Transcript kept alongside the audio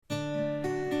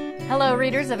Hello,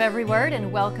 readers of Every Word,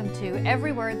 and welcome to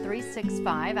Every Word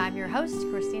 365. I'm your host,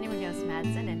 Christina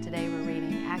Munoz-Madsen, and today we're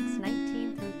reading Acts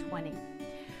 19 through 20.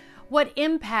 What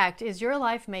impact is your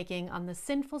life making on the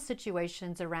sinful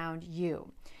situations around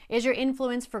you? Is your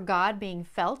influence for God being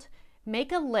felt?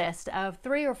 Make a list of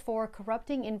 3 or 4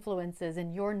 corrupting influences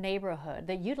in your neighborhood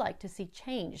that you'd like to see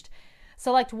changed.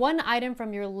 Select one item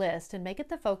from your list and make it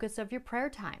the focus of your prayer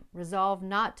time. Resolve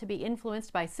not to be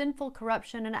influenced by sinful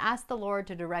corruption and ask the Lord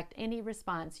to direct any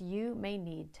response you may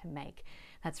need to make.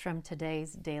 That's from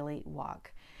today's Daily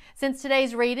Walk. Since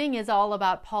today's reading is all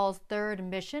about Paul's third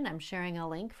mission, I'm sharing a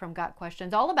link from Got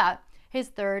Questions all about his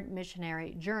third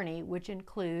missionary journey, which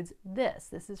includes this.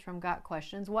 This is from Got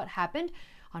Questions. What happened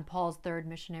on Paul's third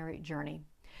missionary journey?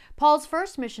 Paul's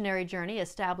first missionary journey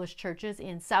established churches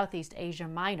in Southeast Asia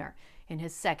Minor. In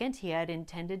his second, he had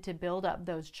intended to build up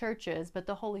those churches, but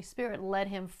the Holy Spirit led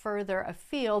him further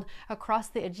afield across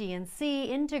the Aegean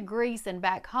Sea into Greece and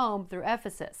back home through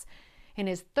Ephesus. In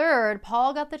his third,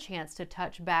 Paul got the chance to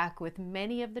touch back with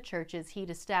many of the churches he'd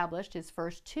established his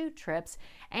first 2 trips,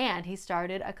 and he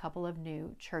started a couple of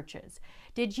new churches.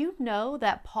 Did you know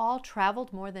that Paul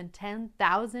traveled more than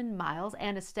 10,000 miles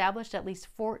and established at least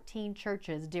 14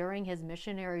 churches during his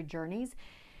missionary journeys?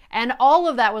 And all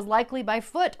of that was likely by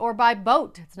foot or by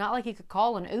boat. It's not like he could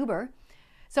call an Uber.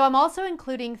 So I'm also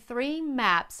including 3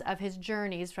 maps of his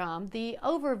journeys from the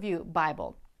Overview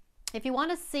Bible. If you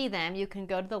want to see them, you can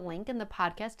go to the link in the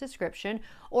podcast description,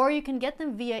 or you can get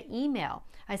them via email.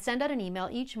 I send out an email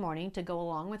each morning to go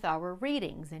along with our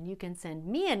readings, and you can send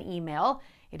me an email.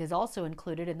 It is also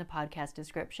included in the podcast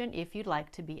description if you'd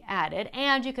like to be added.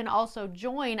 And you can also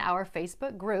join our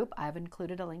Facebook group. I've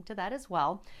included a link to that as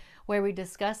well, where we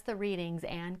discuss the readings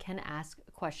and can ask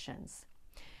questions.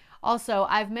 Also,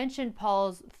 I've mentioned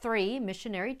Paul's 3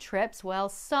 missionary trips. Well,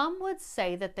 some would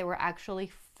say that there were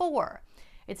actually 4.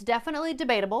 It's definitely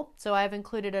debatable, so I've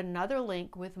included another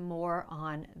link with more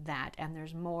on that, and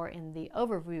there's more in the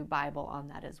Overview Bible on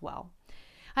that as well.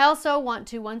 I also want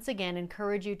to once again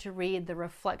encourage you to read the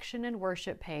Reflection and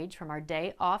Worship page from our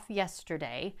day off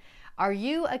yesterday. Are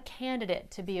you a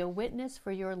candidate to be a witness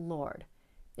for your Lord?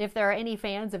 If there are any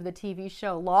fans of the TV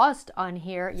show Lost on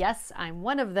here, yes, I'm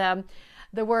one of them.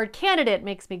 The word candidate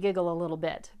makes me giggle a little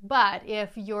bit. But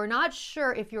if you're not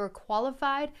sure if you're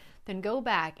qualified, then go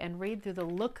back and read through the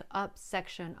Look Up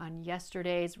section on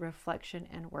yesterday's Reflection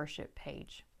and Worship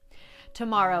page.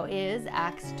 Tomorrow is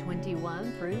Acts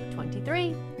 21 through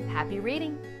 23. Happy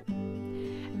reading.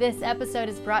 This episode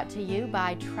is brought to you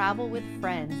by Travel with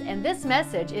Friends, and this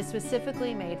message is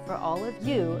specifically made for all of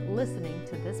you listening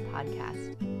to this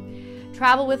podcast.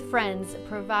 Travel with Friends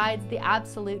provides the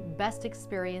absolute best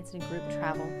experience in group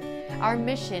travel. Our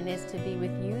mission is to be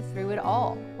with you through it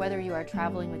all. Whether you are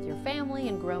traveling with your family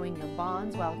and growing your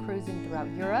bonds while cruising throughout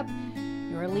Europe,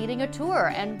 you are leading a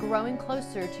tour and growing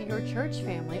closer to your church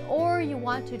family, or you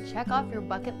want to check off your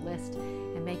bucket list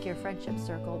and make your friendship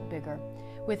circle bigger.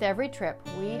 With every trip,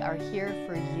 we are here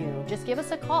for you. Just give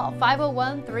us a call,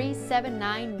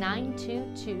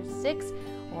 501-379-9226,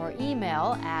 or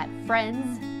email at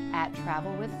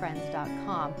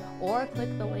friends@travelwithfriends.com, or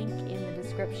click the link in the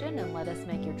description and let us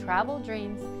make your travel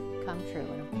dreams come true.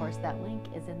 And of course, that link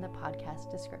is in the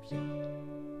podcast description.